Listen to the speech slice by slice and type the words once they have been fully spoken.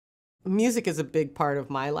Music is a big part of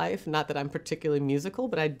my life. Not that I'm particularly musical,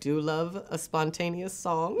 but I do love a spontaneous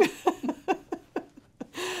song.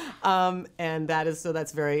 And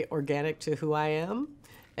that's very organic to who I am.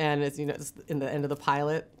 And as you know, it's in the end of the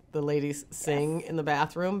pilot, the ladies sing in the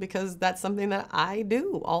bathroom because that's something that I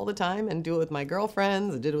do all the time and do it with my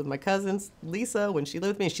girlfriends. I did it with my cousins. Lisa, when she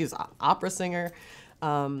lived with me, she's an opera singer.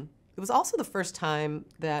 It was also the first time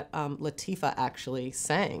that Latifah actually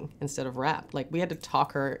sang instead of rapped. Like, we had to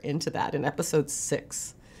talk her into that. In episode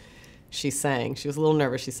 6, she sang. She was a little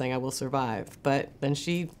nervous. She sang "I Will Survive." But then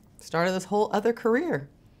she started this whole other career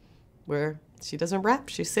where she doesn't rap,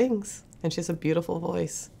 she sings. And she has a beautiful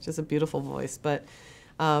voice. She has a beautiful voice. But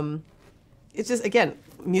it's just, again,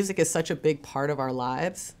 music is such a big part of our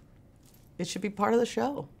lives. It should be part of the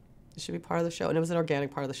show. It should be part of the show. And it was an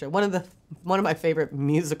organic part of the show. One of my favorite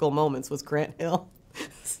musical moments was Grant Hill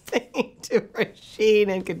singing to Rasheen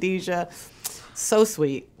and Khadijah. So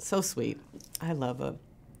sweet. So sweet. I love a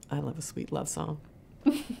sweet love song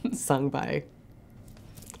sung by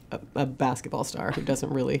a basketball star who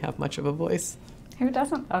doesn't really have much of a voice. Who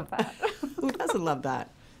doesn't love that? Who doesn't love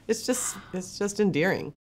that? It's just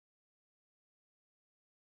endearing.